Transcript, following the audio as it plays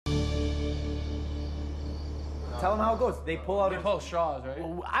Tell them how it goes. They pull out. They pull straws, right?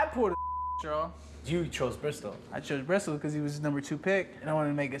 Well, I pulled a straw. You chose Bristol. I chose Bristol because he was number 2 pick, and I wanted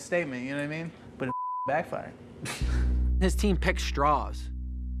to make a statement. You know what I mean? But it backfired. His team picks straws.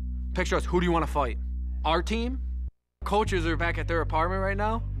 Pick straws. Who do you want to fight? Our team? Coaches are back at their apartment right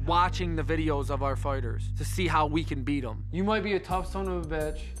now, watching the videos of our fighters to see how we can beat them. You might be a tough son of a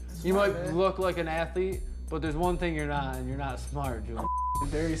bitch. You might look like an athlete, but there's one thing you're not, and you're not smart, Julian.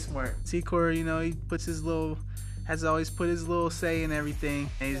 Very smart. Secor, you know, he puts his little, has always put his little say in everything.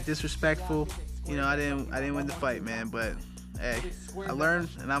 And he's disrespectful. You know, I didn't win the fight, man, but hey, I learned,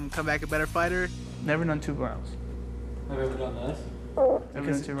 and I'm gonna come back a better fighter. Never done 2 rounds. Have you ever done this?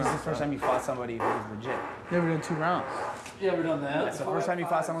 Never done 2 rounds. This is the first time you fought somebody who was legit. Never done 2 rounds. You ever done that? That's the first time you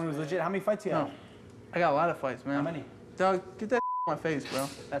fought someone who was legit. How many fights you have? No, I got a lot of fights, man. How many? Dog, get that on my face, bro.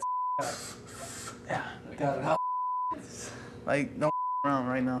 That's Yeah. Like, don't around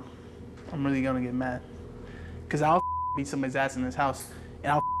right now. I'm really gonna get mad. Cause I'll beat somebody's ass in this house,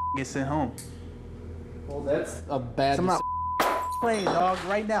 and I'll get sent home. Well, that's a bad I'm not playing, dog,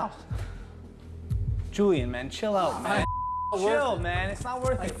 right now. Julian, man, chill out, man. Chill, man. It's not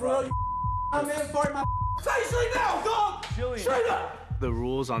worth it, bro. I'm in for my face right now, dog. Julian. Straight up. The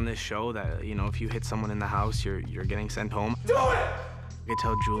rules on this show that, you know, if you hit someone in the house, you're getting sent home. Do it. You can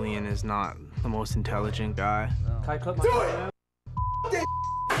tell Julian is not the most intelligent guy. Can I clip my Do it.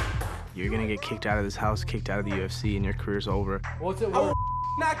 You're gonna get kicked out of this house, kicked out of the UFC, and your career's over. What's it I will worth?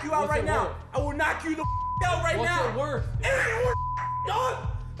 knock you out right now. I will knock you the out right now. What's it worth? It ain't worth, dog.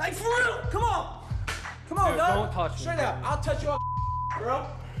 Like, for real. Come on. Come on, Dude, dog. don't touch me, Straight up. I'll touch your bro.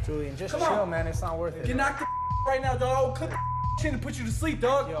 Julian, just chill, man. It's not worth it. Get knocked the right now, dog. I will clip the chin and put you to sleep,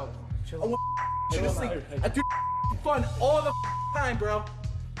 dog. Yo, chill. I will put you to sleep. I do fun all the time, bro.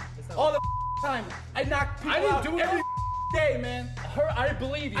 All the time. I knock people out every day, man. I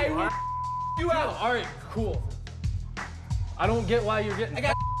believe you. I will you out. All right, cool. I don't get why you're getting. I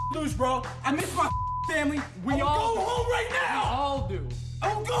got loose, bro. I miss my family. We all go home right now. We all do.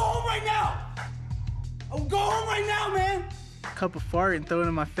 I will go home right now. I will go home right now, man. Cup of fart and throw it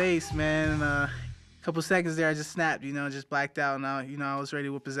in my face, man. And a couple seconds there, I just snapped, you know, just blacked out. And I, you know, I was ready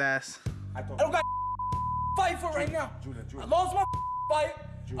to whip his ass. I don't got fight for right now. I lost my fight.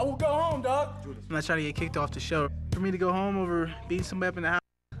 I will go home, dog. I'm not trying to get kicked off the show. For me to go home over beating somebody up in the house,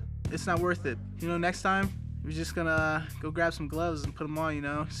 it's not worth it. You know, next time, we're just gonna go grab some gloves and put them on, you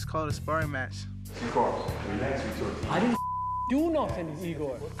know, just call it a sparring match. Secor, relax with your team. I didn't do nothing,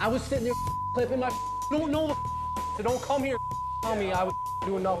 Igor. I was sitting there clipping my. Don't know the. So don't come here tell me I was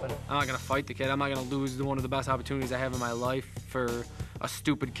doing nothing. I'm not gonna fight the kid. I'm not gonna lose one of the best opportunities I have in my life for a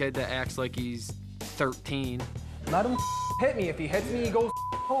stupid kid that acts like he's 13. Let him hit me. If he hits me, he goes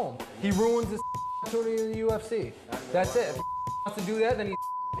home. He ruins his opportunity in the UFC. That's it. If he wants to do that, then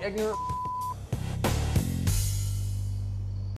he's ignorant.